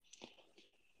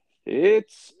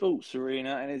It's Sports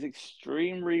Arena and it's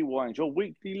Extreme Rewind, your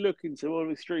weekly look into all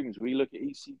the extremes. We look at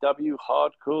ECW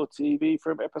Hardcore TV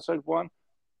from episode 1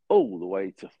 all the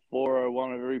way to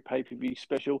 401, a very pay-per-view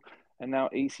special, and now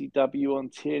ECW on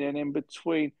TNN in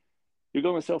between. You've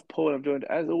got myself, Paul, I'm joined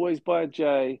as always by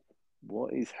Jay.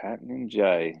 What is happening,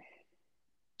 Jay?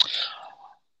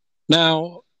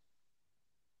 Now,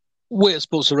 we at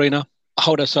Sports Arena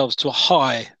hold ourselves to a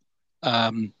high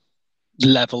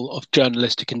level of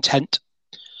journalistic intent.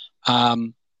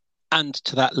 And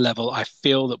to that level, I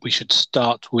feel that we should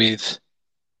start with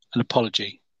an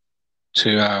apology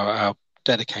to our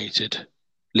dedicated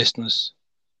listeners.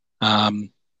 I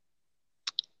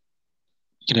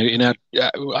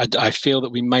feel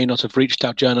that we may not have reached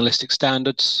our journalistic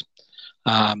standards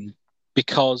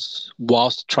because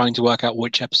whilst trying to work out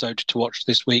which episode to watch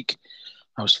this week,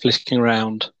 I was flicking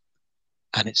around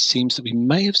and it seems that we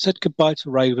may have said goodbye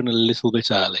to Raven a little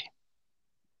bit early.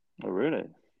 Oh, really?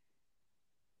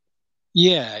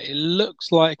 Yeah, it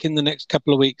looks like in the next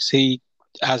couple of weeks he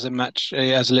has a match,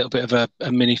 he has a little bit of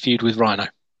a mini feud with Rhino.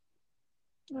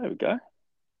 There we go.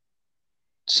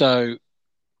 So,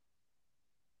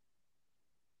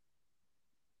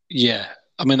 yeah,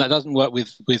 I mean, that doesn't work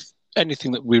with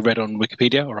anything that we read on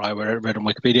Wikipedia, or I read on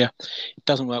Wikipedia. It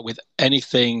doesn't work with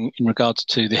anything in regards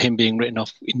to him being written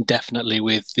off indefinitely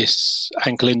with this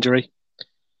ankle injury,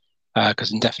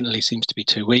 because indefinitely seems to be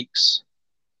 2 weeks.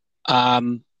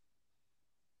 And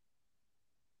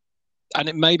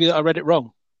it may be that I read it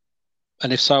wrong.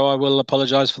 And if so, I will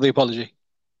apologise for the apology.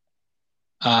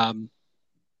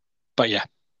 But yeah,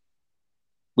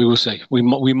 we will see. We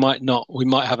might not. We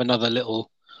might have another little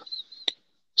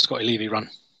Scotty Levy run.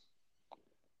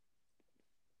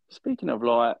 Speaking of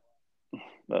well,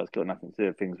 it's got nothing to do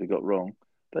with things we got wrong,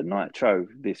 but Nitro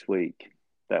the week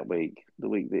that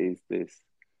is this,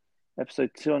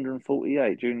 episode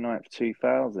 248, June 9th,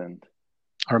 2000.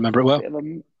 I remember it well.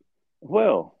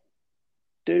 Well,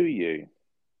 do you?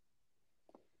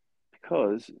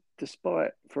 Because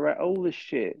despite, throughout all this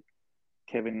shit,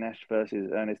 Kevin Nash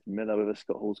versus Ernest Miller with a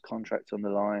Scott Hall's contract on the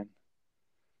line,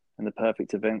 and the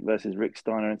Perfect Event versus Rick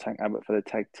Steiner and Tank Abbott for the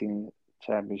Tag Team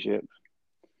Championship.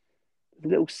 There's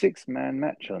a little 6-man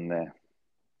match on there.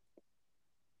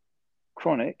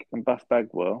 Chronic and Buff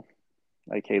Bagwell,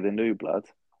 aka the New Blood,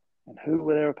 and who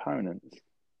were their opponents?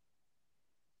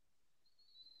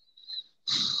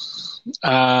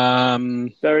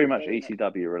 Very much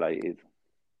ECW related.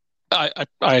 I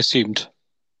assumed.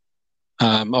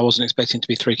 I wasn't expecting it to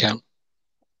be 3 count.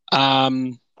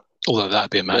 Although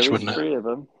that'd be a match, wouldn't it? There is three of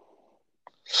them.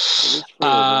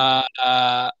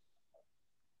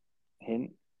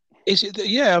 Hint. Is it?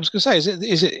 Yeah, I was going to say,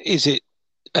 is it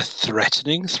a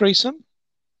threatening threesome?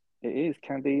 It is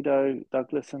Candido,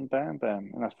 Douglas, and Bam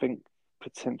Bam, and I think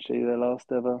potentially their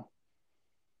last ever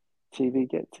TV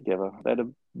get together. They had a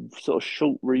sort of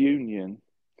short reunion,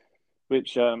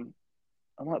 which I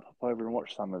might pop over and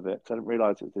watch some of it because I didn't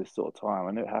realise it was this sort of time.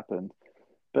 I knew it happened,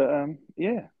 but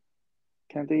yeah,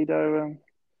 Candido,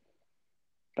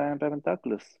 Bam Bam, and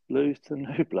Douglas lose to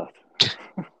New Blood.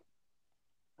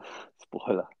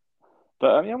 Spoiler.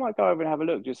 But yeah, I might go over and have a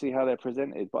look, just see how they're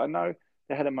presented. But I know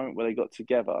they had a moment where they got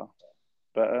together.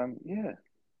 But yeah,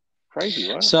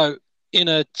 crazy, right? So in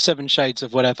a 7 Shades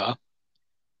of whatever,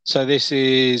 so this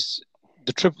is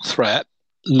the triple threat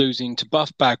losing to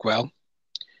Buff Bagwell,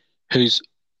 whose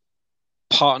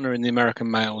partner in the American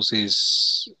Males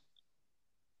is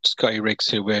Scotty Riggs,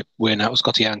 who we're now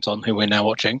Scotty Anton, who we're now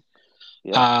watching.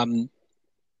 Yeah.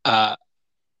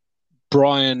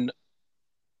 Brian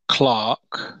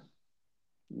Clark,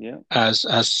 yeah,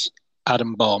 as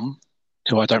Adam Bomb,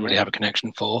 who I don't really have a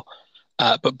connection for,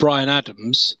 but Brian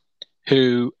Adams,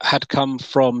 who had come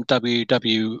from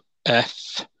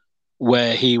WWF,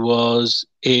 where he was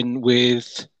in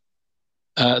with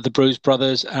the Bruise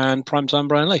Brothers and Primetime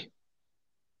Brian Lee.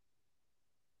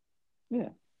 Yeah.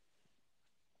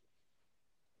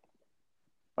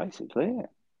 Basically, yeah.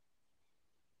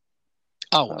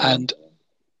 Oh, and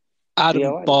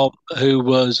Adam Bomb, who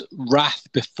was Wrath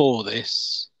before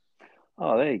this.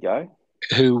 Oh, there you go.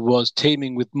 Who was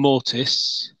teaming with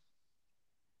Mortis,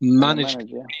 managed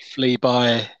briefly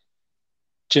by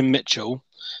Jim Mitchell,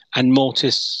 and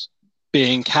Mortis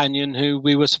being Canyon, who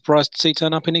we were surprised to see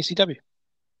turn up in ECW.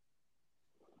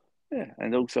 Yeah,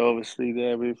 and also obviously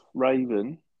there with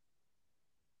Raven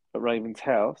at Raven's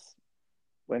house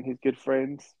when his good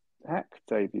friend Hack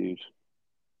debuted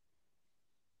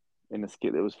in a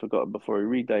skit that was forgotten before he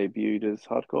re-debuted as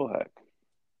Hardcore Hack.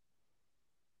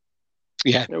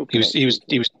 Yeah, he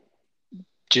was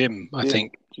Jim, I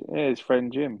think. Yeah, his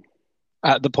friend Jim.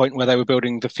 At the point where they were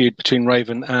building the feud between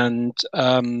Raven and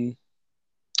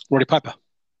Roddy Piper.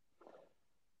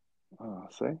 Oh,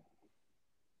 see.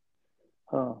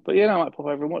 Oh, but yeah, no, I might pop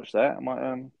over and watch that. I might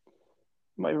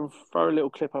even throw a little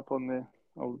clip up on the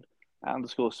old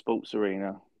underscore sports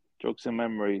arena, jog some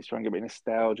memories, try and get a bit of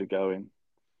nostalgia going.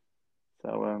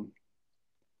 So,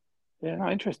 yeah, no,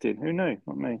 interesting. Who knew?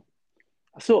 Not me.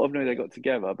 I sort of knew they got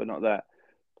together, but not that.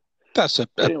 That's a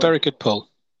Anyway, very good pull.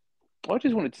 I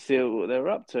just wanted to see what they were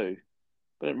up to,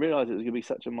 but I didn't realise it was going to be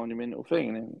such a monumental thing.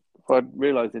 And then if I'd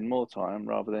realised in more time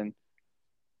rather than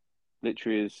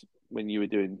literally as when you were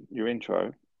doing your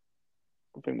intro,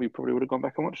 I think we probably would have gone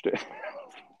back and watched it.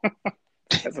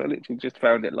 As I literally just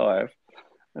found it live.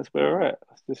 That's where we're at.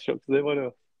 I was just shocked as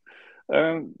everyone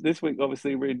else. This week,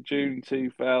 obviously, we're in June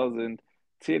 2000.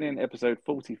 TNN episode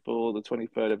 44, the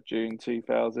 23rd of June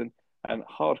 2000. And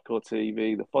Hardcore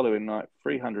TV the following night,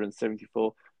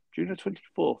 374, June the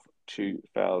 24th,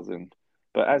 2000.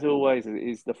 But as always, it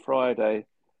is the Friday.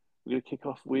 We're going to kick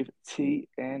off with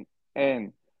TNN.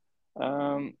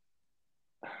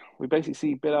 We basically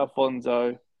see Bill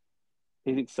Alfonso.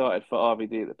 He's excited for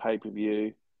RVD at the pay per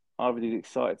view. RVD's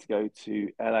excited to go to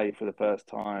LA for the first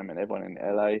time, and everyone in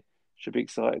LA should be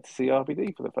excited to see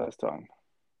RVD for the first time.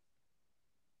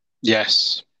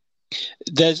 Yes.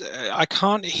 I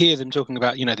can't hear them talking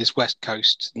about, this West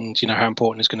Coast and, how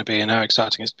important it's going to be and how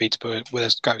exciting it's to be to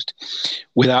West Coast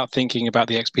without thinking about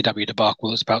the XPW debacle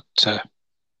that's about to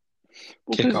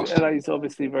kick off. LA is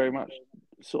obviously very much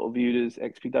sort of viewed as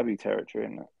XPW territory,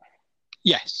 isn't it?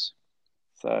 Yes.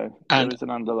 So there is an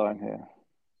underline here.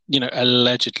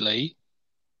 Allegedly,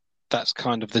 that's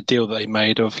kind of the deal that they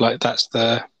made of that's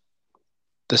the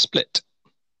split.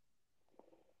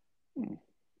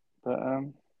 But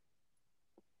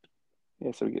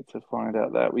yeah, so we get to find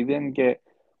out that. We then get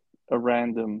a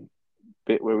random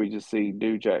bit where we just see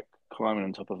New Jack climbing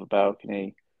on top of a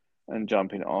balcony and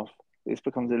jumping off. This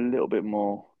becomes a little bit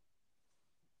more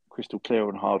crystal clear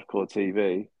on Hardcore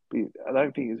TV. But I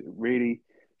don't think it's really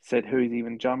said who he's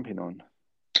even jumping on.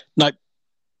 No,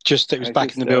 just it was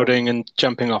back in the building and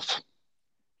jumping off.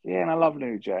 Yeah, and I love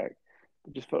New Jack.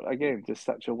 But just felt, again, just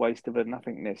such a waste of a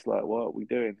nothingness. Like, what are we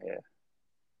doing here?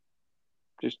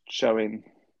 Just showing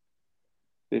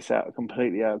this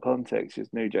completely out of context.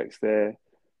 Just New Jack's there,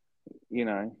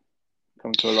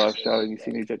 come to a live show and you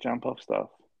see New Jack jump off stuff.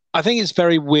 I think it's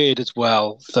very weird as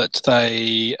well that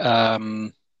they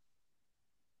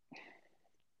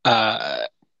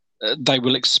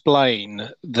will explain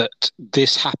that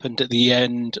this happened at the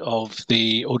end of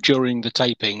or during the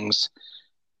tapings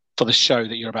for the show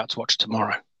that you're about to watch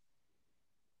tomorrow.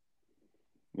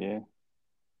 Yeah.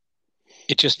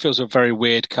 It just feels a very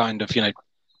weird kind of,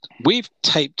 we've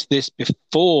taped this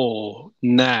before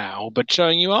now, but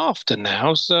showing you after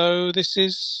now. So this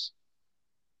is,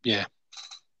 yeah.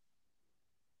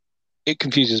 It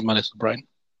confuses my little brain.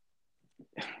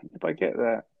 If I get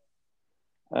that.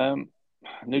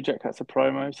 New Jack cuts a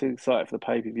promo. He's excited for the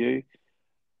pay-per-view.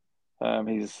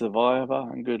 He's a survivor,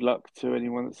 and good luck to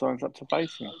anyone that signs up to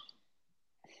face him.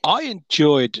 I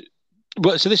enjoyed...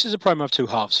 Well, so this is a promo of two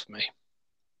halves for me.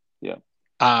 Yeah.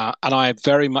 And I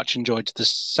very much enjoyed the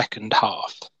second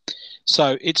half.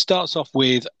 So it starts off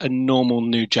with a normal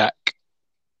New Jack,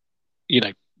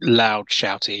 loud,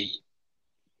 shouty,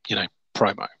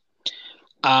 promo.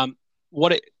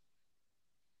 What it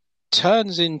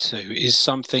turns into is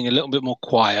something a little bit more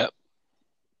quiet,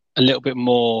 a little bit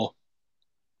more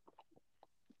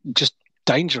just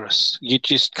dangerous. You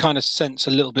just kind of sense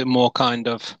a little bit more kind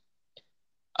of,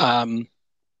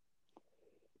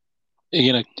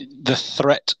 the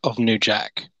threat of New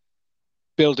Jack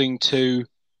building to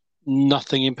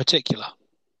nothing in particular.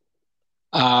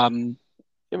 How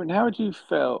would you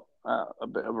feel, a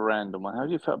bit of a random one, how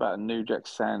would you feel about a New Jack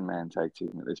Sandman tag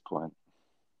team at this point?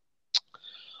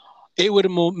 It would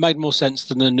have made more sense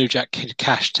than the New Jack Kid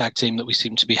Cash tag team that we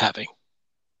seem to be having.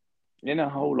 They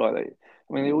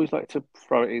always like to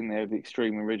throw it in there, the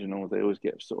Extreme Originals, they always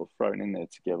get sort of thrown in there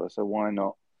together, so why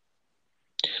not?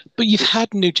 But you've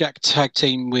had New Jack tag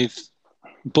team with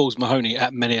Balls Mahoney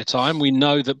at many a time. We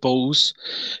know that Balls,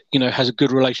 has a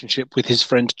good relationship with his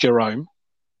friend Jerome.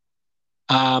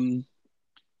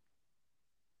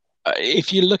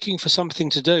 If you're looking for something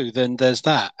to do, then there's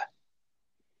that.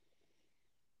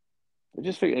 I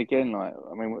just think, again, I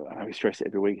know we stress it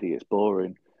every week, it gets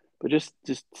boring, but just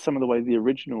some of the way the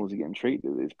originals are getting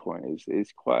treated at this point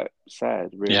is quite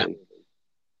sad, really. Yeah.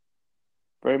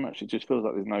 Very much, it just feels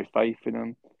like there's no faith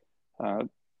in them,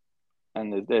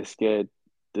 and they're scared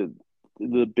that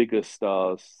the bigger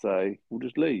stars say, "We'll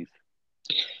just leave."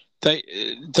 They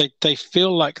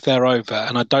feel like they're over,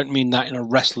 and I don't mean that in a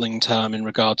wrestling term in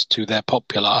regards to they're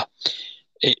popular.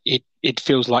 it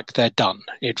feels like they're done.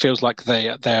 It feels like they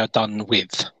are done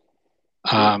with,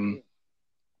 and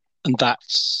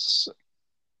that's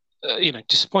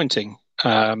disappointing,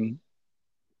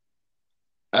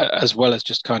 as well as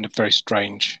just kind of very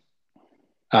strange,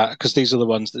 because these are the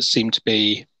ones that seem to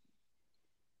be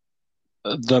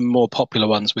the more popular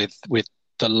ones with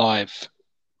the live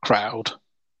crowd.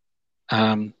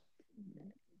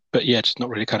 But yeah, just not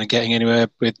really kind of getting anywhere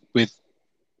with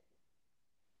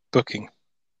booking.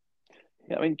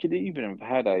 Yeah, I mean, could even have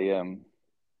had a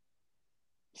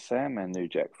Sandman New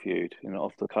Jack feud,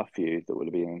 off the cuff feud that would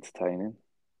have been entertaining.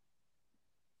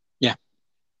 Yeah.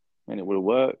 I mean, it would have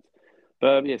worked.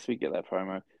 But yes, we get that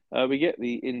promo. We get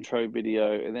the intro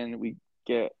video, and then we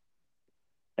get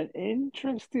an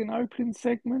interesting opening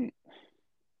segment.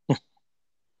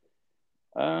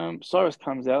 Cyrus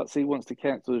comes out, so he wants to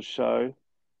cancel the show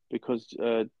because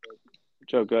Joe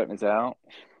Gertner's out.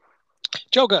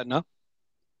 Joel Gertner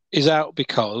is out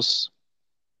because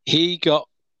he got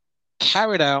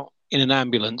carried out in an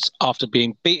ambulance after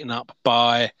being beaten up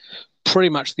by pretty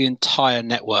much the entire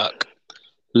network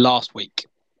last week.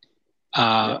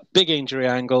 Big injury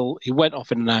angle. He went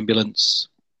off in an ambulance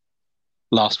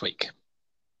last week.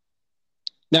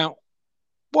 Now,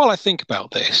 while I think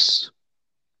about this,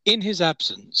 in his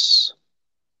absence,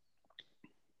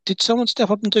 did someone step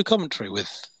up and do commentary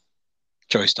with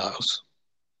Joey Styles?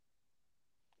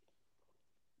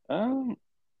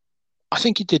 I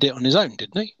think he did it on his own,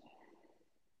 didn't he?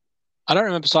 I don't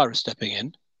remember Cyrus stepping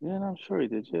in. Yeah, I'm sure he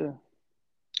did, yeah.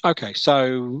 Okay,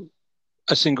 so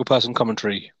a single person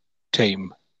commentary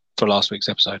team for last week's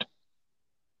episode.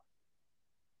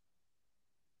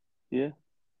 Yeah.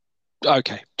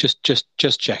 Okay, just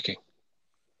checking.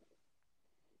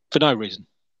 For no reason.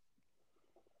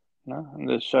 No, and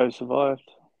the show survived.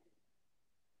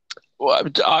 Well,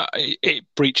 it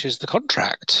breaches the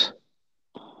contract.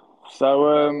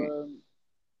 So,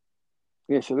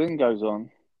 so then goes on,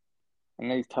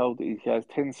 and he's told that he has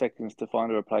 10 seconds to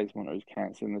find a replacement or he's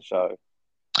cancelling the show.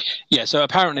 Yeah, so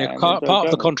apparently part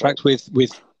of the contract with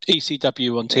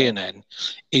ECW on TNN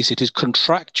is it is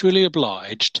contractually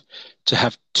obliged to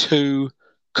have two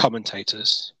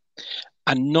commentators.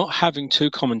 And not having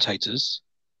two commentators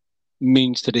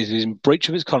means that it is in breach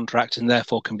of its contract and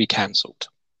therefore can be cancelled.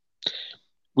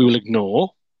 We will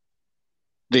ignore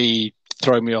the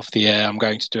throw me off the air. I'm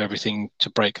going to do everything to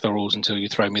break the rules until you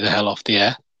throw me the hell off the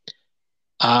air.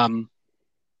 And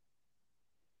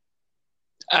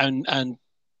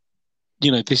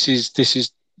this is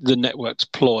the network's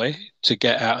ploy to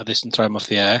get out of this and throw him off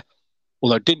the air.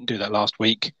 Although it didn't do that last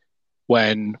week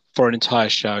when for an entire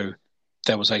show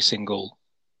there was a single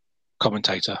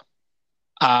commentator.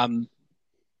 And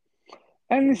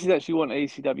this is actually what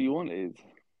ECW wanted.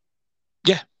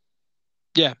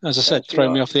 Yeah, as I said, throw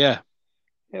me off the air.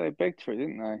 Yeah, they begged for it,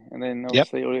 didn't they? And then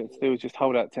obviously all they had to do was just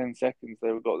hold out 10 seconds. They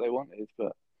got what they wanted,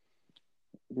 but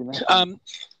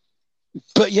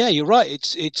but yeah, you're right.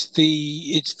 It's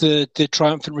the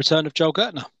triumphant return of Joel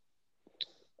Gertner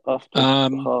after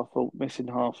missing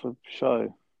half of the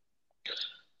show.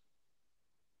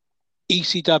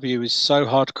 ECW is so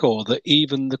hardcore that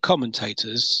even the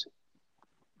commentators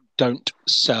don't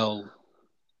sell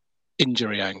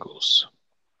injury angles.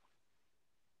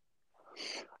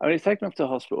 I mean, he's taken off to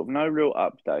hospital with no real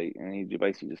update, and he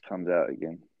basically just comes out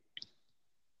again.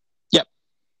 Yep.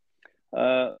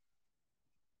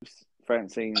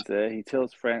 Francine's there. He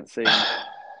tells Francine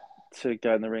to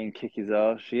go in the ring and kick his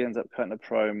ass. She ends up cutting a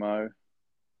promo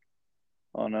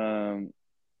on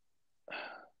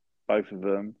both of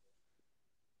them.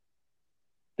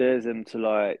 Dares him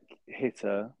to hit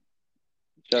her.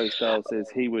 Joey Styles says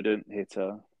he wouldn't hit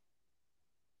her,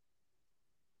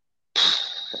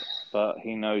 but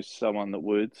he knows someone that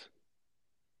would.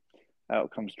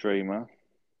 Out comes Dreamer.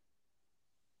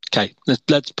 Okay,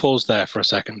 let's pause there for a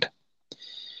second,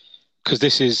 because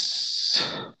this is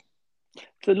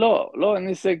it's a lot in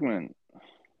this segment,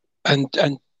 and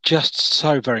just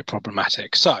so very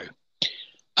problematic. So,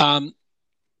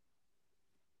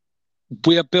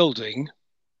 we are building,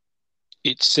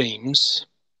 it seems,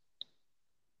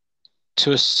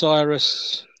 to a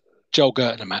Cyrus Joel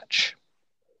Gertner match.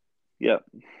 Yep.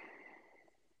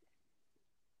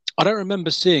 I don't remember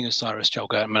seeing a Cyrus Joel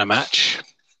Gertner match.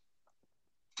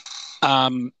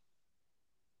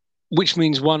 Which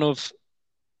means one of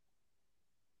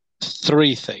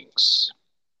three things.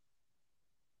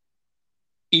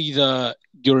 Either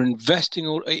you're investing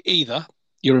all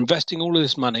of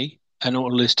this money and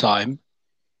all of this time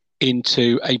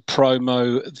into a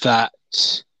promo that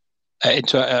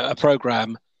into a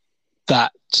program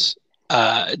that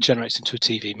generates into a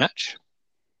TV match.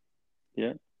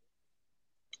 Yeah.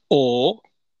 or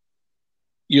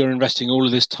you're investing all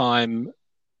of this time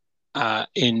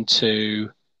into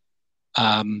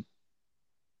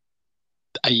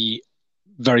a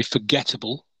very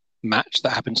forgettable match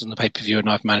that happens on the pay-per-view and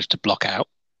I've managed to block out,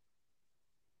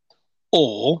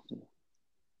 or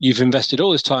you've invested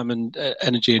all this time and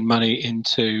energy and money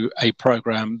into a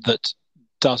program that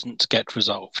doesn't get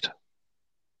resolved.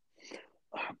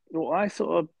 Well,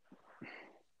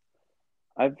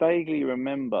 I vaguely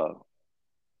remember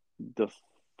the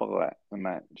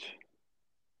match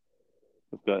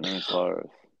with Gertner and Cyrus.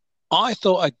 I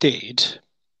thought I did,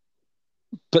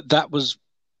 but that was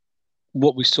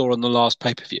what we saw on the last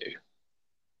pay-per-view,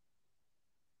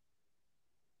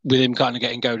 with him kind of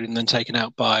getting goaded and then taken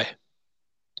out by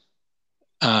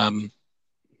the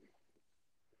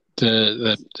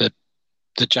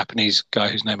Japanese guy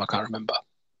whose name I can't remember.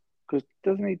 Because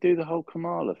doesn't he do the whole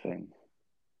Kamala thing?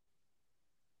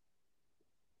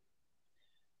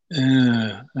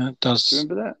 That does. Do you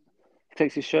remember that? He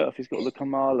takes his shirt off, he's got all the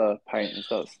Kamala paint and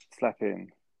starts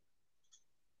slapping.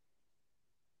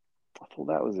 I thought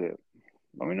that was it.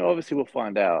 I mean, obviously we'll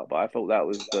find out, but I thought that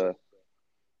was the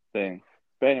thing.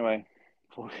 But anyway,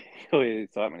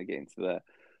 it's excitement to get into that.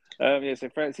 So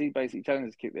Francine basically telling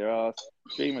us to kick their ass.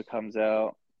 Dreamer comes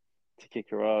out to kick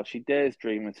her ass. She dares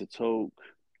Dreamer to talk.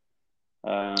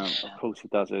 Of course he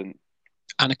doesn't.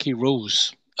 Anarchy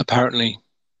rules, apparently.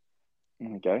 There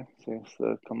we go. So it's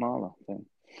the Kamala thing.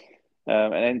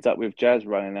 And ends up with Jazz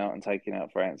running out and taking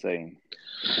out Francine.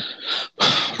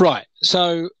 Right.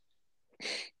 So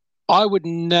I would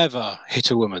never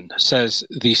hit a woman, says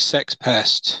the sex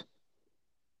pest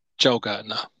Joel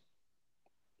Gertner.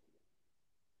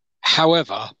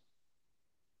 However,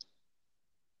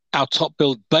 our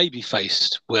top-billed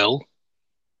babyface will.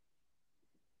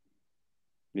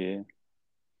 Yeah.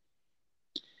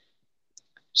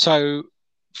 So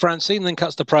Francine then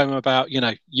cuts the promo about,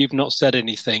 you've not said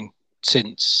anything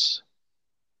since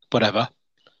whatever.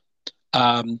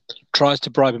 Tries to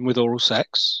bribe him with oral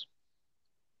sex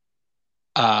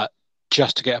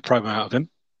just to get a promo out of him.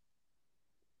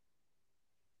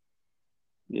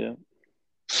 Yeah.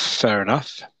 Fair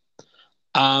enough.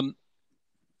 And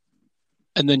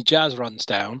then Jazz runs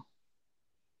down,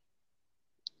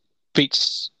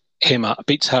 beats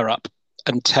her up,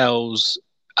 and tells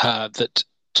her that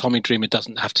Tommy Dreamer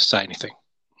doesn't have to say anything.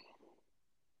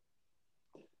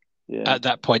 Yeah. At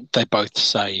that point, they both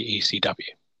say ECW.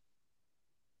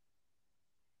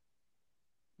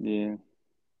 Yeah.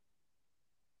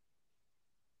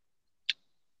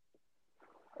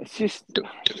 It's just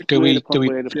do we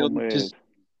weird feel weird. just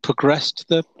progressed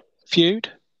the feud?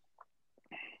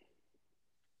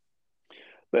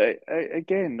 But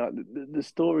again, like the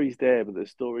story's there, but the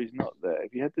story's not there.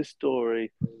 If you had the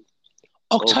story,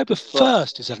 October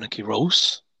 1st is Anarchy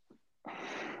Rules.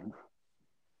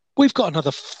 We've got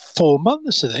another 4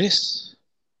 months of this.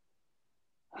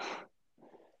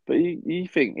 But you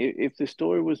think if the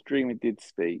story was Dreamer did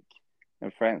speak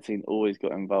and Francine always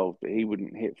got involved, but he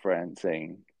wouldn't hit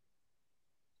Francine,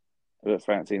 but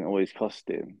Francine always cost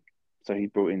him, so he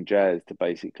brought in Jazz to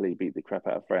basically beat the crap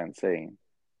out of Francine.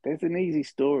 There's an easy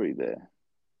story there.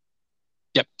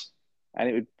 Yep. And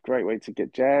it would be a great way to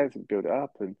get Jazz and build it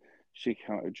up, and she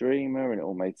came out a Dreamer, and it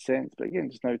all made sense. But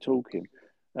again, just no talking.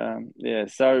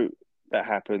 So that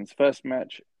happens. First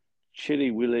match, Chili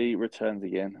Willy returns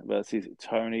again versus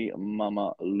Tony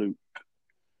Mama Luke.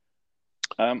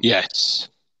 Yes.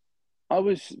 I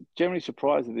was generally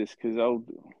surprised at this because old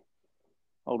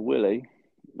Willie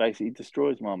basically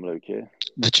destroys Mama Luke here.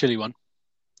 The chili one.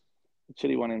 The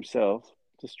chili one himself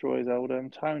destroys old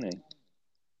Tony.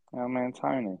 Our man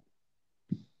Tony.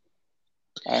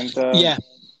 And yeah.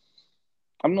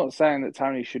 I'm not saying that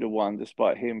Tony should have won,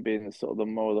 despite him being sort of the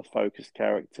more of the focused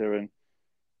character and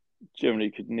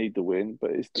generally could need the win. But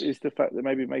it's the fact that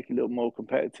maybe make it a little more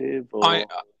competitive. Or I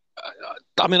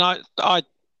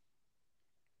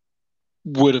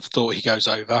would have thought he goes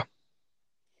over,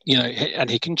 and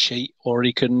he can cheat or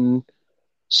he can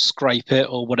scrape it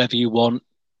or whatever you want.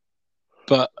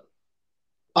 But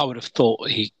I would have thought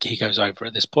he goes over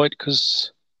at this point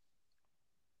because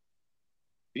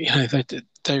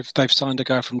they've signed a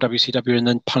guy from WCW and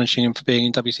then punishing him for being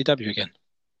in WCW again.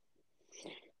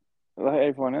 Like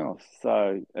everyone else.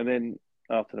 So, and then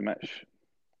after the match,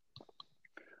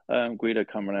 Guido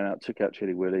come running out, took out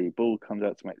Chili Willy. Bull comes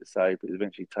out to make the save, but is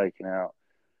eventually taken out.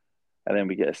 And then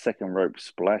we get a second rope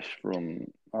splash from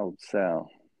old Sal.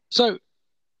 So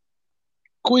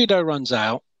Guido runs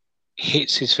out,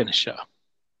 hits his finisher.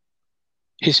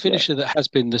 His finisher that has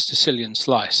been the Sicilian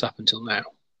Slice up until now.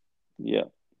 Yeah.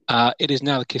 It is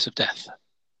now the Kiss of Death.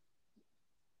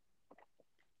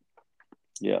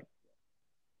 Yeah.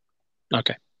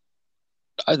 Okay.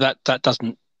 That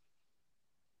doesn't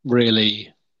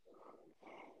really.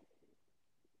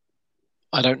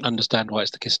 I don't understand why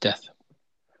it's the kiss of death.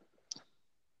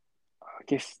 I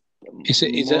guess Is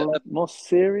it more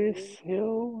serious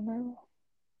heel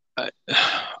now.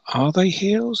 are they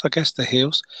heels? I guess they're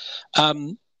heels.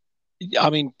 Um, I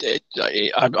mean,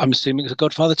 I'm assuming it's a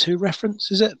Godfather 2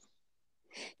 reference, is it?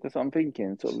 That's what I'm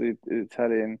thinking. Sort of the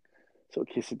Italian sort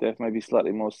of kiss of death, maybe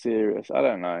slightly more serious. I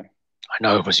don't know. I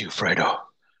know it was you, Fredo.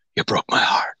 You broke my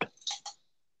heart.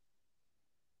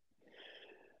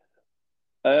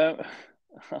 Um,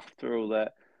 after all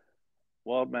that,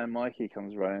 Wildman Mikey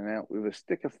comes running out with a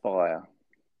stick of fire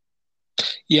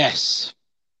Yes.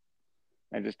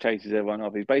 and just chases everyone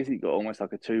off. He's basically got almost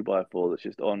like a two by four that's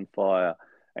just on fire.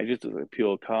 And it just looks like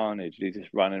pure carnage. He's just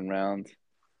running around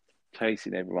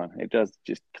chasing everyone. It does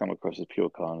just come across as pure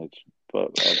carnage,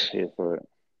 but I'm here for it.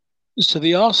 So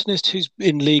the arsonist who's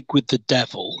in league with the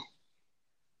devil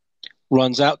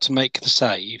runs out to make the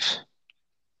save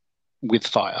with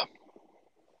fire.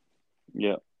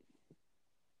 Yeah.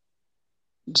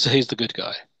 So he's the good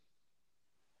guy.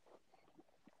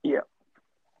 Yeah.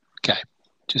 Okay.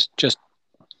 Just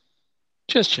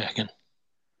checking.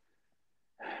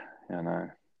 I know.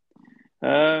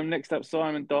 Next up,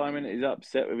 Simon Diamond is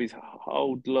upset with his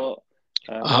old lot.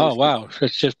 Oh wow!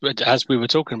 It's just as we were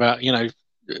talking about, the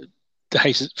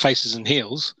faces and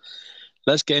heels.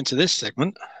 Let's get into this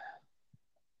segment.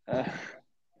 uh,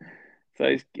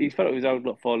 so he's felt like his old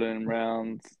lot following him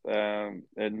around,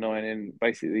 annoying him.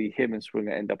 Basically, him and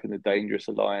Swinger end up in the Dangerous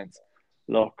Alliance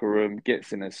locker room,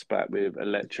 gets in a spat with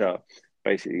Electra,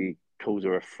 basically calls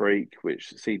her a freak,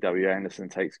 which C.W. Anderson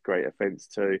takes great offense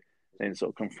to, then sort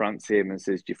of confronts him and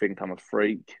says, "Do you think I'm a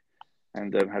freak?"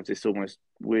 And have this almost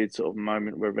weird sort of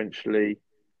moment where eventually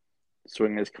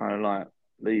Swinger's kind of like,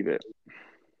 "Leave it."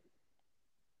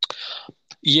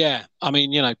 Yeah, I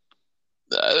mean,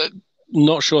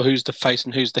 not sure who's the face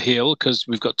and who's the heel because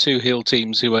we've got two heel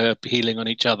teams who are healing on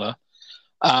each other.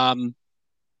 But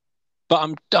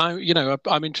I'm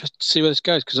interested to see where this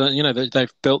goes because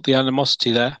they've built the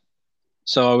animosity there.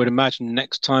 So I would imagine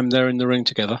next time they're in the ring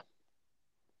together,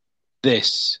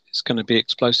 this is going to be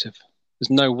explosive. There's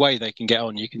no way they can get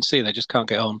on. You can see they just can't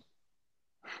get on.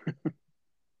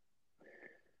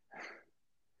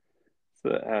 So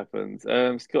that happens.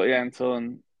 Scotty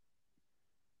Anton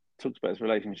talks about his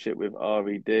relationship with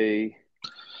RVD,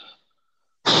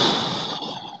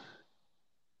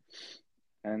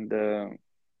 and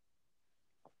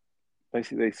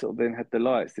basically they sort of then had the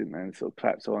lights, didn't they? And sort of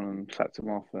clapped on and clapped them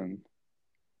off, and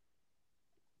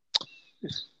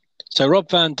So Rob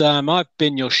Van Dam, I've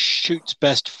been your shoot's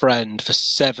best friend for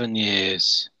 7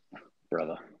 years.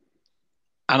 brother.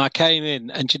 And I came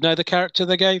in, and do you know the character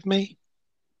they gave me?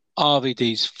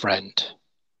 RVD's friend.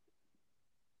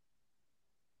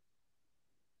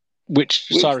 Which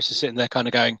Cyrus is sitting there kind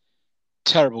of going,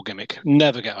 terrible gimmick,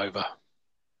 never get over.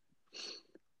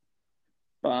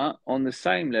 But on the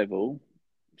same level,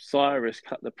 Cyrus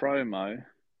cut the promo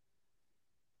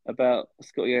about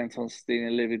Scotty Anton stealing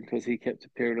a living because he kept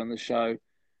appearing on the show,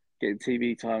 getting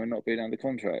TV time and not being under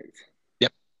contract.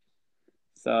 Yep.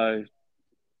 So,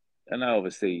 I know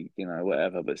obviously,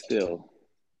 whatever, but still.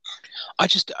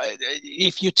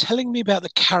 If you're telling me about the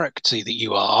character that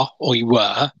you are or you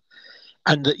were,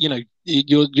 and that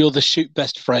you're the shoot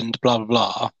best friend, blah blah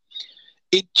blah,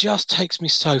 it just takes me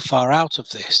so far out of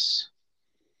this.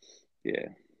 Yeah.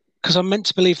 Because I'm meant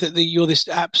to believe that you're this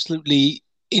absolutely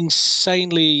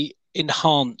insanely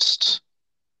enhanced,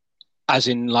 as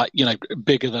in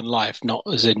bigger than life, not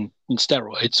as in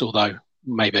steroids, although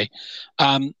maybe.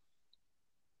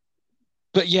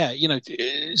 But yeah,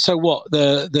 so what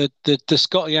the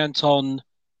Scotty Anton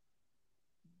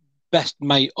best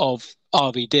mate of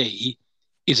RVD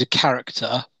is a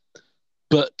character,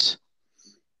 but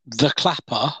the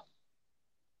clapper,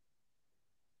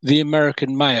 the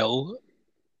American male,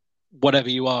 whatever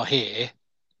you are here,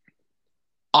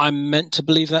 I'm meant to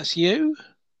believe that's you.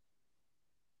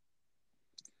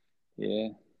 Yeah.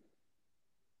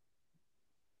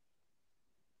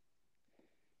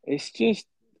 It's just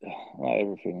like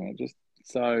everything. It just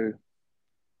so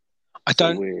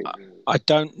weird. I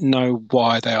don't know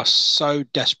why they are so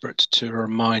desperate to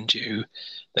remind you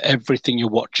that everything you're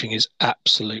watching is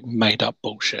absolute made up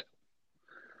bullshit.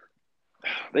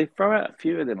 They throw out a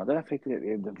few of them. I don't know if they did at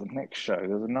the end of the next show.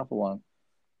 There's another one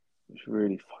which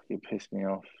really fucking pissed me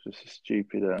off. Just a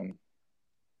stupid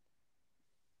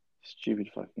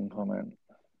fucking comment.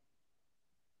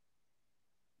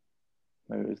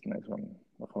 Maybe it was the next one.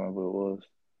 I can't remember what it was.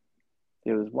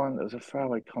 There was a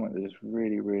throwaway comment that just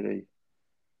really, really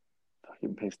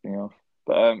fucking pissed me off.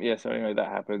 But yeah, so anyway, that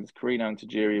happens. Carino and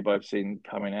Tajiri are both seen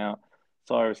coming out.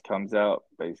 Cyrus comes out,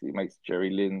 basically makes Jerry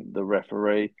Lynn the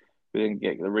referee. We then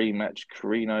get the rematch: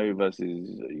 Carino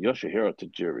versus Yoshihiro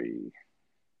Tajiri.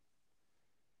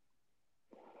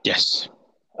 Yes.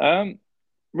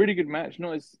 Really good match.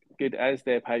 Not as good as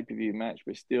their pay-per-view match,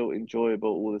 but still enjoyable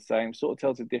all the same. Sort of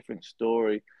tells a different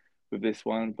story with this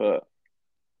one, but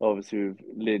obviously with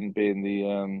Lynn being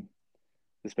the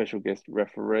special guest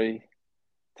referee,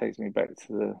 takes me back to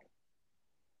the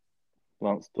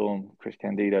Lance Storm, Chris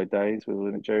Candido days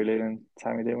with Joe Lynn and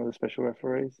Tammy Lynn were the special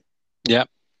referees. Yeah.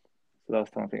 The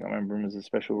last time I think I remember him as a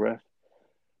special ref.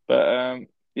 But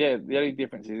yeah, the only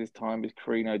difference is this time is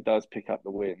Carino does pick up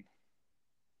the win.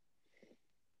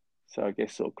 So I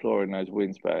guess sort of clawing those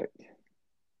wins back.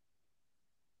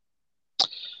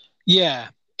 Yeah.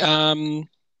 I mean,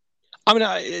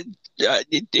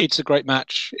 it's a great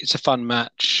match. It's a fun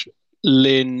match.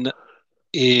 Lynn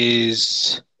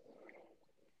is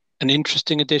an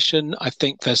interesting addition. I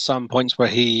think there's some points where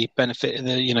he benefited.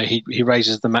 He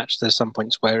raises the match. There's some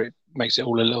points where it makes it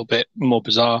all a little bit more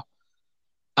bizarre.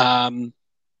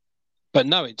 But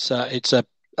no, it's a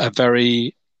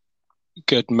very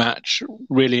good match.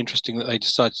 Really interesting that they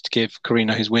decided to give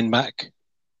Carino his win back,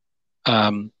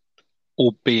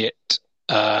 albeit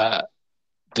that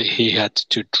he had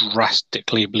to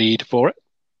drastically bleed for it.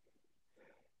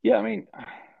 Yeah, I mean,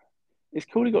 it's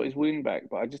cool he got his win back,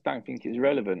 but I just don't think it's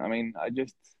relevant. I mean,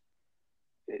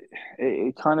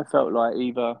 it kind of felt like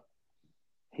either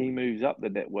he moves up the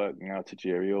network now to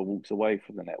Tajiri or walks away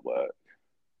from the network.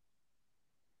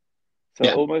 So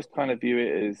I almost kind of view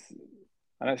it as,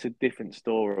 I know it's a different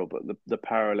story, but the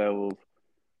parallel of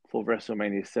for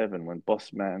WrestleMania 7 when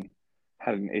Bossman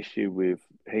had an issue with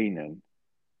Heenan,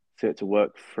 so he had to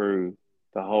work through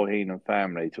the whole Heenan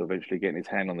family to eventually get his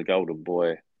hand on the golden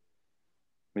boy,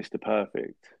 Mr.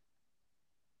 Perfect.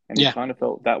 And he kind of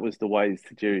felt that was the way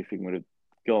the Tajiri thing would have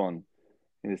gone,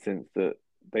 in the sense that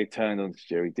they turned on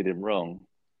Tajiri, did him wrong.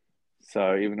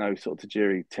 So even though sort of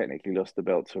Tajiri technically lost the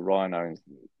belt to Rhino,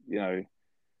 and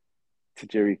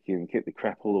Tajiri can kick the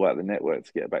crap all the way out the network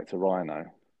to get it back to Rhino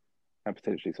and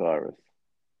potentially Cyrus.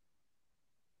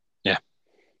 Yeah.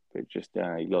 But just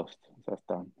he lost. So that's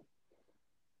done.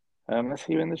 Let's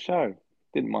hear in the show.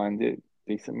 Didn't mind it.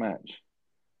 Decent match.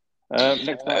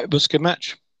 Next up, it was a good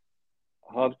match.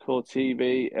 Hardcore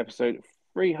TV episode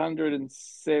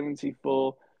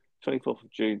 374, 24th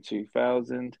of June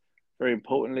 2000. Very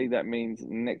importantly, that means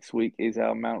next week is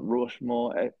our Mount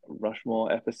Rushmore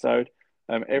episode.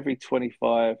 Every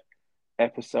 25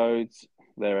 episodes,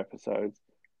 their episodes,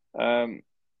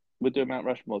 we'll do a Mount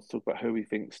Rushmore to talk about who we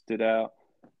think stood out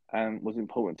and was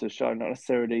important to the show. Not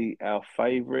necessarily our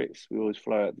favourites. We always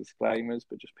flow out disclaimers,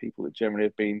 but just people that generally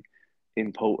have been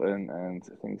important and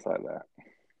things like that.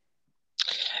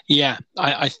 Yeah,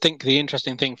 I think the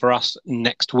interesting thing for us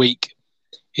next week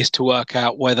is to work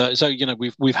out whether, so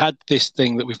we've had this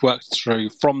thing that we've worked through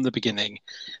from the beginning,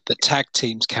 that tag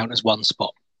teams count as one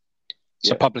spot.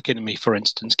 So Public Enemy, for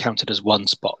instance, counted as one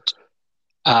spot.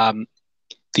 The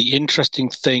interesting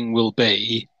thing will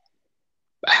be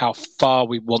how far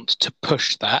we want to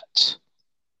push that,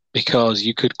 because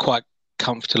you could quite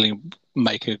comfortably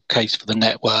make a case for the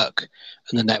network,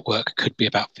 and the network could be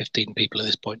about 15 people at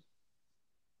this point.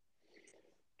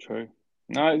 True.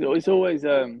 No, it's always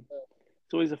a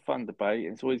fun debate.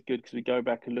 It's always good because we go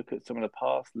back and look at some of the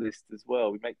past lists as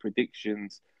well. We make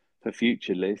predictions for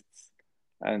future lists,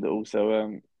 and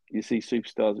also you see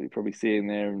superstars that we probably see in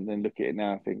there, and then look at it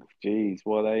now and think, "Geez,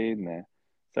 why are they in there?"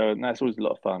 So that's always a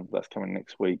lot of fun. That's coming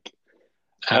next week.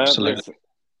 Absolutely.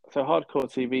 So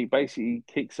Hardcore TV basically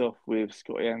kicks off with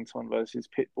Scotty Anton versus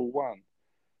Pitbull 1.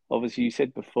 Obviously, you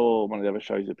said before one of the other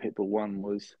shows that Pitbull 1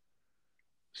 was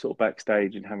sort of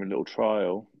backstage and having a little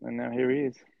trial, and now here he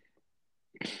is.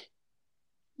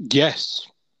 Yes.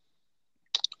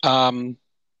 Again,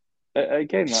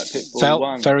 like Pitbull felt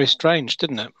 1. Very strange,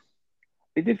 didn't it?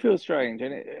 It did feel strange,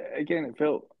 and it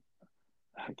felt,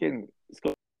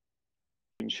 Scott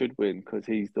should win because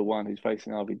he's the one who's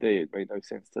facing RVD. It made no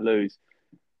sense to lose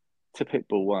to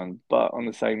Pitbull 1, but on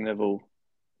the same level,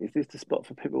 is this the spot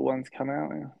for Pitbull 1 to come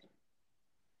out?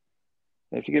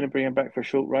 If you're going to bring him back for a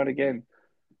short run again,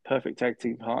 perfect tag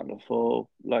team partner for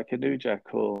like a New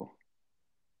Jack or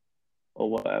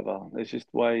whatever. There's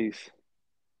just ways.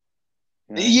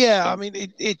 Yeah, I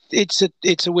mean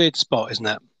it's a weird spot, isn't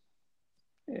it?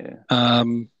 Yeah.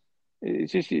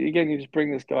 It's just, again, you just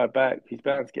bring this guy back, he's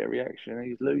bound to get a reaction, and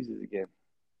he loses again.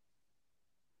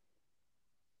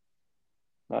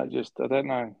 I don't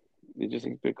know. It just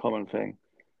seems to be a common thing.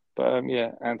 But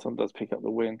yeah, Anton does pick up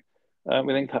the win.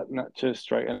 We then cut to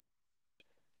straight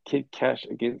Kid Cash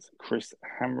against Chris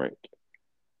Hamrick.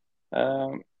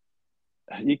 Um,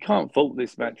 you can't fault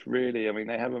this match, really. I mean,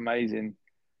 they have amazing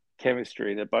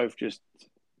chemistry. They're both just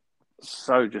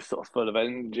sort of full of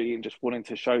energy and just wanting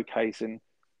to showcase and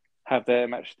have their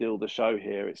match steal the show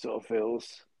here. It sort of feels.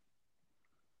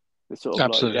 It's sort of like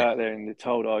you go Absolutely. out there and you're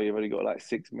told, oh, you've only got like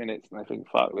 6 minutes, and they think,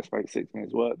 fuck, let's make 6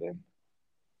 minutes work then.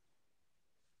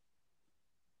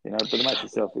 But the match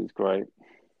itself is great.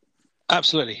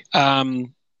 Absolutely.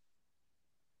 I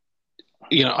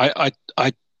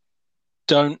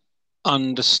don't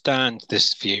understand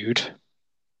this feud,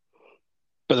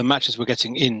 but the matches we're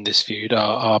getting in this feud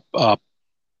are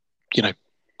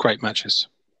great matches.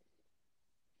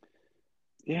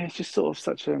 Yeah, it's just sort of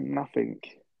such a nothing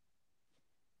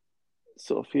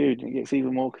sort of feud, and it gets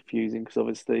even more confusing because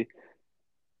obviously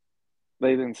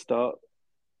they then start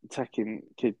attacking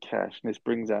Kid Cash, and this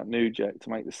brings out New Jack to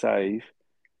make the save.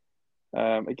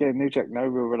 Again, New Jack, no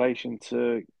real relation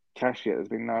to Cash yet. There's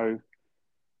been no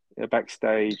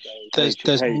backstage. There's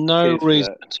Hey, no cheers for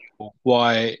reason that.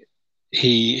 why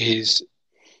he is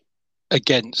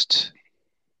against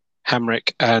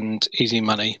Hamrick and Easy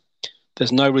Money.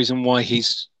 There's no reason why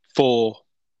he's for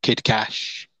Kid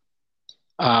Cash.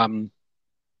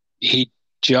 He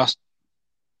just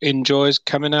enjoys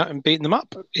coming out and beating them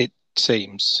up, it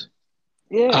seems.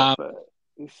 Yeah, Um, but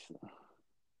it's,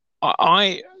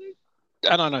 I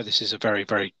and I know this is a very,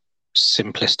 very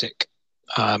simplistic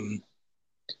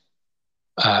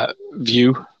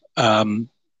view,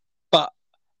 but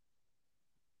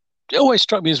it always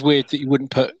struck me as weird that you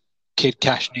wouldn't put Kid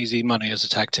Cash and Easy Money as a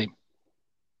tag team.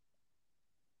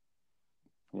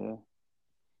 yeah,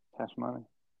 Cash Money.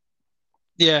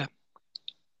 Yeah,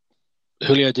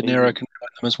 Julio De Niro Easy. can join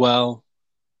them as well.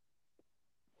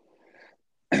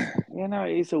 Yeah, no,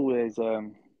 it is always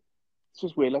it's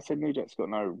just weird. Like I said, New Jack's got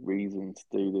no reason to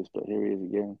do this, but here he is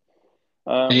again.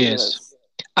 He Yeah, is, this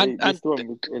and is the one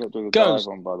we ended up doing a dive goes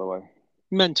on, by the way.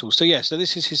 mental. So yeah, so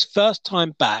this is his first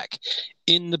time back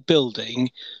in the building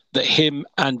that him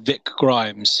and Vic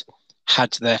Grimes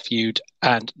had their feud,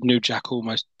 and New Jack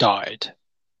almost died.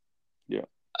 Yeah.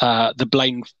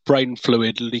 The brain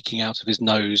fluid leaking out of his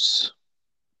nose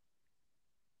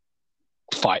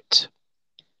fight.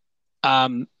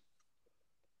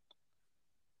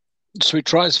 So he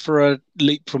tries for a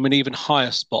leap from an even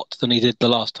higher spot than he did the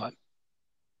last time.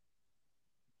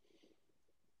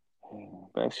 Yeah,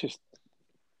 but it's just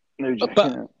New Jack, But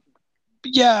isn't it?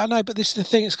 yeah, I know. But this is the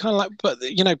thing. It's kind of like, but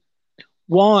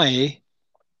why?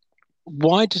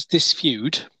 Why does this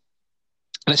feud?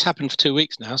 And it's happened for 2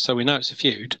 weeks now, so we know it's a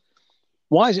feud.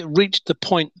 Why has it reached the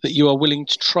point that you are willing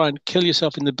to try and kill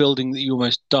yourself in the building that you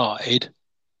almost died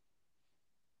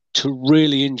to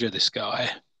really injure this guy?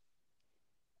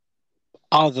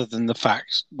 Other than the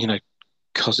fact,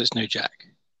 because it's New Jack.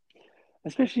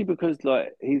 Especially because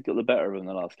like he's got the better of him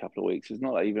the last couple of weeks. It's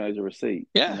not like he even owes a receipt.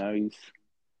 Yeah,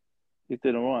 He's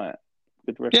doing all right.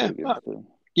 Good record yeah, against him.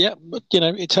 yeah. But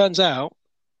it turns out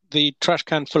the trash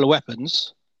can full of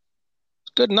weapons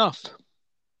is good enough.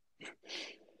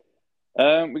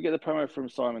 We get the promo from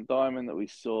Simon Diamond that we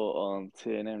saw on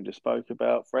TNM, just spoke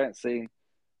about. Francine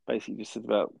basically just said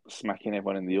about smacking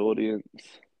everyone in the audience.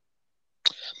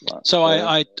 So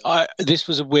I this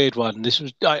was a weird one. This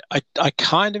was I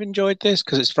kind of enjoyed this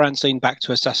because it's Francine back to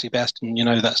her sassy best, and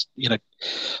that's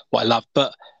what I love.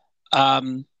 But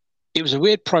it was a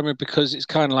weird promo because it's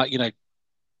kind of like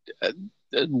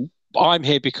I'm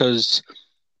here because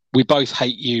we both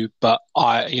hate you, but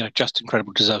Just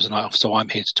Incredible deserves a night off, so I'm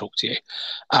here to talk to you,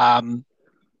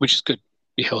 which is good.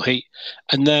 He'll heat,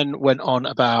 and then went on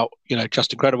about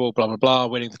Just Incredible, blah blah blah,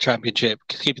 winning the championship,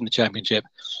 keeping the championship,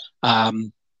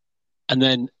 and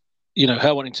then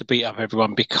her wanting to beat up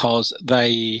everyone because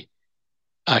they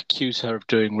accuse her of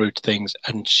doing rude things,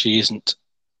 and she isn't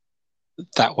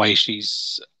that way.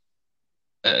 She's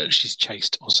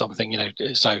chaste or something,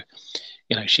 So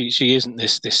she isn't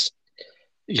this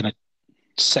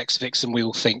sex vixen we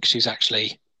all think. She's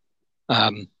actually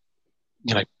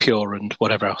pure and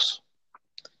whatever else.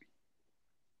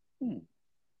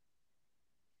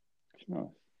 Nice.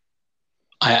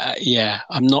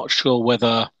 I'm not sure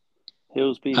whether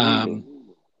Hillsby Wheelie.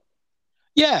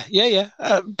 yeah.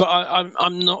 But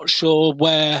I'm not sure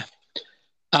where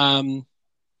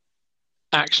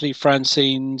actually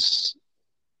Francine's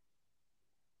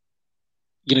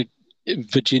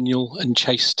virginal and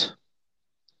chaste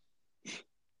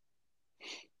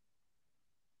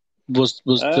was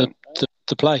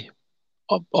the play.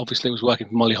 Obviously, it was working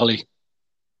for Molly Holly.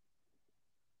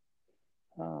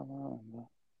 Oh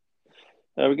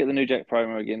no. We get the New Jack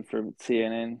promo again from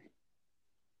TNN.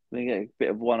 Then you get a bit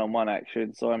of one-on-one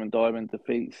action. Simon Diamond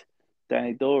defeats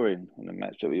Danny Doring in the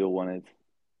match that we all wanted.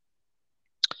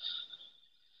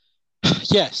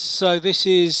 Yes, so this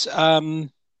is the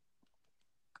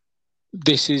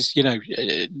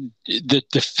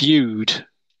feud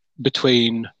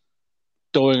between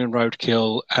Doring and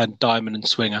Roadkill and Diamond and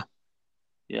Swinger.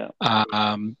 Yeah.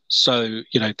 So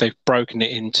they've broken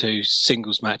it into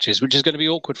singles matches, which is going to be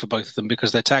awkward for both of them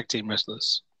because they're tag team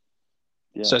wrestlers.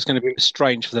 Yeah. So it's going to be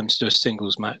strange for them to do a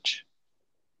singles match.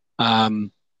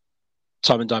 Simon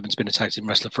Diamond's been a tag team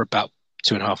wrestler for about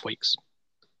 2.5 weeks.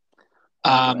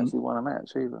 Hasn't actually won a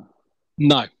match either.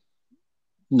 No.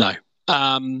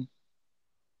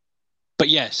 But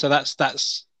yeah, so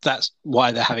that's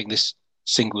why they're having this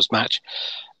singles match.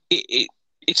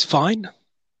 It's fine.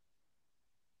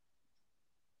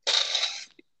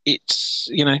 It's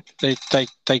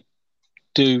they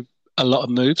do a lot of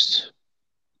moves.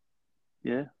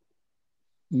 Yeah.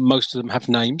 Most of them have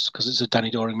names because it's a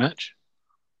Danny Doring match.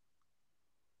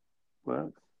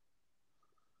 Works.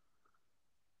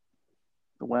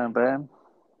 The Wham Bam.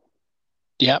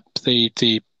 Yep.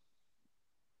 The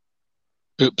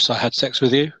oops, I had sex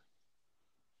with you.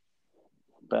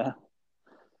 Bam.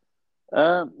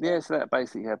 Yeah, so that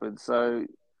basically happened. So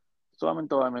Simon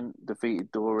Diamond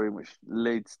defeated Doring, which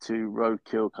leads to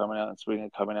Roadkill coming out and Swinger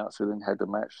coming out. So then had the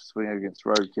match Swinger against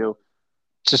Roadkill.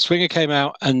 So Swinger came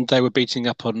out and they were beating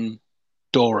up on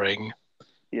Doring.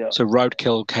 Yeah. So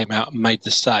Roadkill came out and made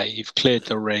the save, cleared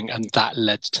the ring, and that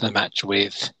led to the match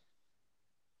with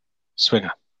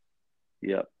Swinger.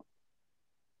 Yeah.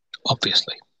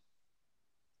 Obviously.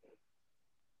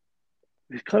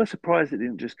 I was kind of surprised it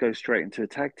didn't just go straight into a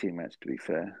tag team match, to be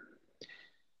fair.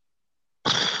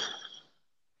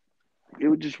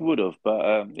 It just would have, but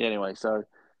anyway, so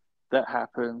that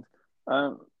happened.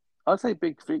 I'd say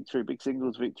big victory, big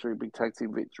singles victory, big tag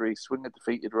team victory. Swinger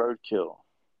defeated Roadkill.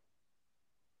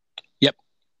 Yep.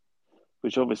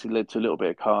 Which obviously led to a little bit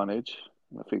of carnage.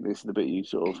 I think this is the bit you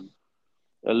sort of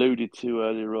alluded to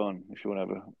earlier on, if you want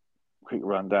to have a quick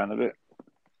rundown of it.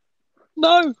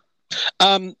 No.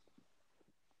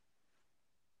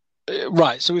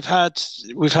 Right, so we've had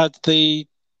the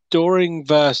Doring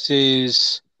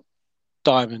versus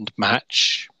Diamond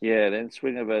match. Yeah, then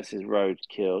Swinger versus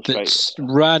Roadkill. That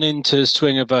ran into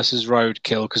Swinger versus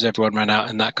Roadkill because everyone ran out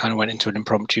and that kind of went into an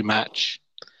impromptu match.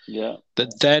 Yeah.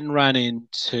 That then ran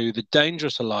into the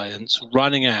Dangerous Alliance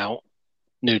running out,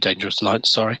 New Dangerous Alliance,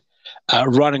 sorry,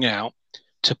 running out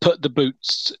to put the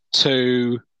boots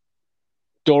to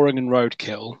Doring and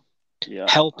Roadkill,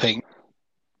 helping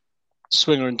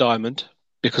Swinger and Diamond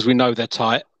because we know they're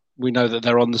tight. We know that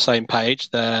they're on the same page.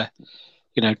 They're,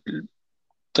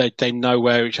 they know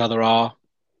where each other are.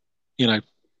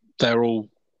 They're all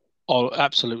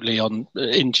absolutely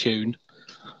in tune.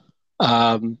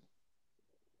 That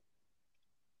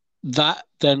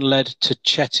then led to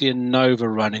Chetty and Nova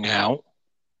running out.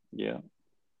 Yeah.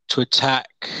 To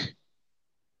attack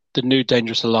the New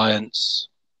Dangerous Alliance,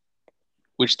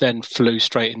 which then flew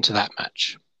straight into that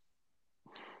match.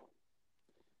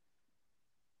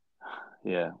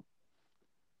 Yeah.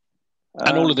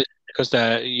 And all of it because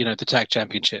they're, the tag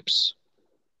championships,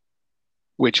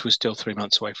 which was still 3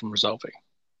 months away from resolving.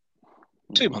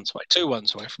 2 months away, 2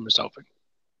 months away from resolving.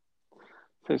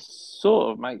 So it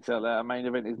sort of makes out that our main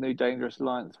event is New Dangerous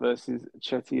Alliance versus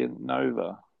Chetty and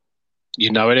Nova.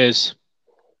 It is.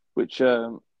 Which,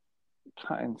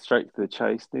 cutting straight to the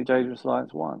chase, New Dangerous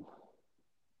Alliance won.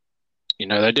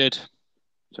 They did.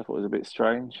 Which I thought was a bit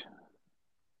strange.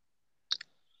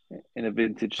 In a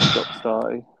vintage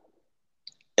stop-starty.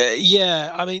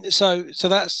 Yeah, I mean, so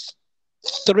that's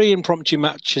 3 impromptu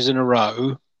matches in a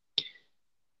row.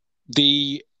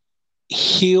 The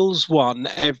heels won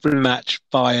every match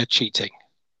via cheating.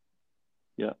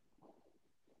 Yeah.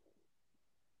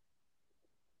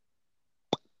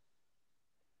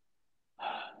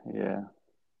 Yeah.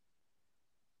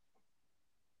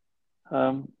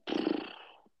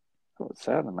 What to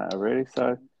say on the matter, really?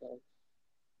 So,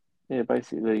 yeah,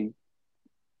 basically,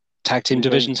 tag team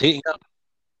division's heating up.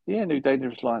 Yeah, New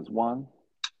Dangerous Alliance won.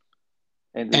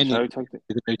 End of the show,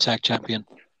 the new tag champion.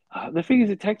 The thing is,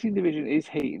 the tag team division is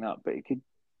heating up, but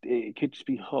it could just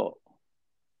be hot.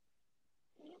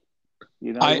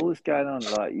 All this going on,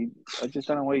 I just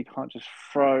don't know why you can't just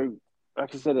throw,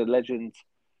 like I said, a legend,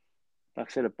 like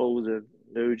I said, a Balls of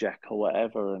New Jack or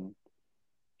whatever, and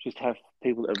just have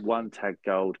people that have won tag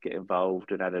gold get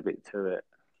involved and add a bit to it.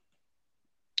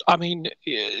 I mean,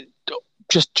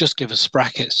 just give us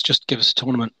brackets. Just give us a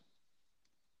tournament.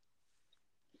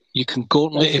 You can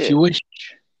gauntlet if you wish.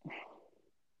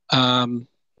 No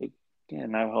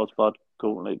holds barred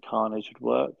gauntlet carnage would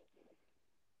work.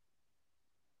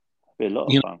 Be a lot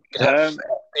of You know, fun. you could have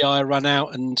FBI run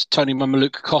out and Tony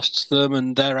Mamaluke costs them,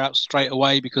 and they're out straight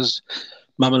away because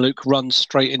Mamaluke runs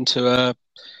straight into a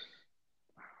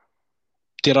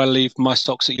 "Did I leave my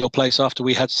socks at your place after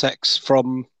we had sex?"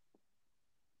 from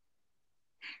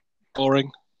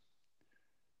boring.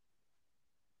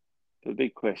 The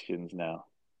big questions now.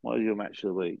 What is your match of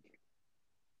the week?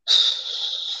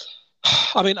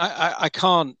 I mean, I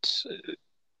can't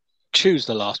choose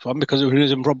the last one because it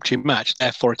was an impromptu match.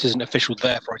 Therefore, it isn't official.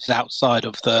 Therefore, it's outside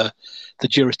of the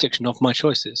jurisdiction of my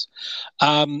choices.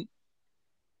 I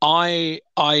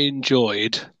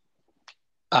enjoyed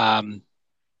Tajiri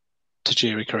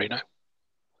Carino.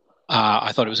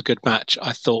 I thought it was a good match.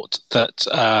 I thought that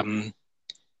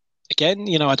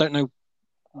again, I don't know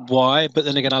why, but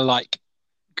then again, I like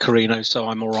Carino, so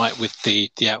I'm all right with the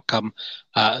outcome.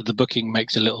 The booking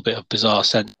makes a little bit of bizarre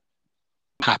sense.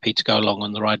 I'm happy to go along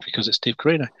on the ride because it's Steve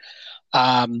Carino.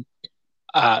 So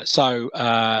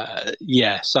I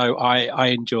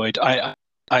enjoyed.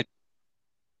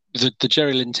 The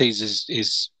Jerry Lynn tease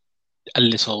is a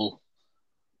little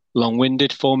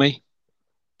long-winded for me,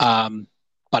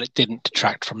 but it didn't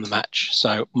detract from the match.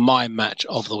 So my match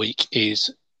of the week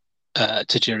is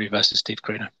Tajiri versus Steve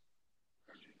Carino.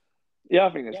 Yeah,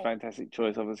 I think it's a fantastic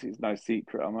choice. Obviously, it's no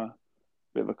secret I'm a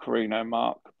bit of a Carino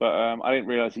mark, but I didn't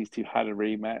realise these two had a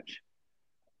rematch.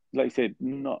 Like you said,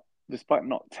 not despite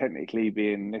not technically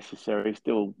being necessary,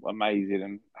 still amazing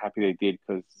and happy they did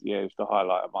because it's the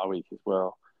highlight of my week as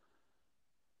well.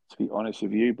 To be honest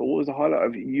with you, but what was the highlight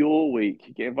of your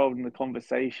week? Get involved in the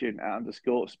conversation at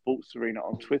 _Sports Arena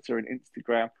on Twitter and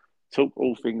Instagram. Talk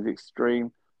all things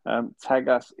extreme. Tag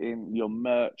us in your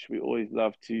merch. We always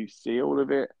love to see all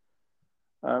of it.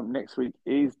 Next week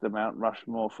is the Mount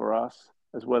Rushmore for us,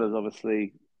 as well as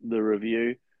obviously the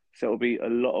review. So it'll be a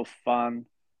lot of fun.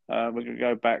 We're going to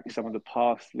go back some of the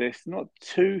past lists, not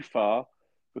too far,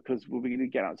 because we'll be going to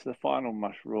get up to the final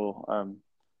Rushmore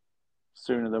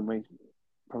sooner than we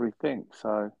probably think.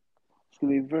 So it's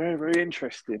going to be very, very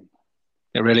interesting.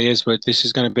 It really is. But this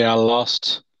is going to be our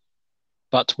last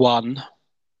but one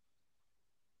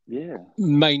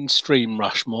mainstream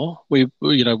Rushmore. We've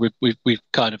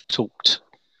kind of talked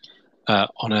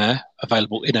on air,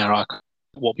 available in our archive,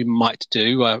 what we might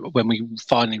do when we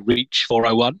finally reach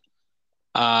 401,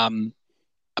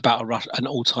 about an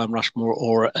all-time Rushmore,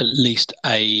 or at least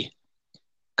a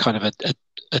kind of a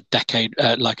decade,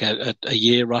 like a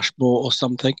year Rushmore or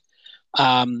something.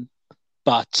 Who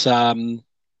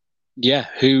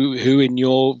in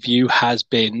your view has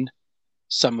been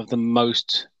some of the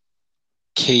most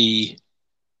key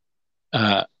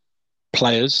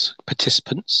players,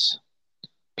 participants,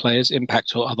 players,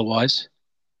 impact or otherwise,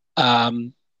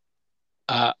 over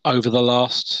the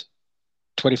last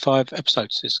 25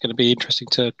 episodes? It's going to be interesting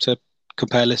to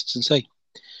compare lists and see.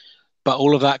 But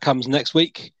all of that comes next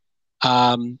week.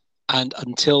 And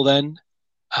until then,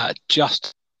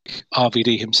 just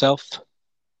RVD himself,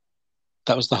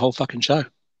 that was the whole fucking show.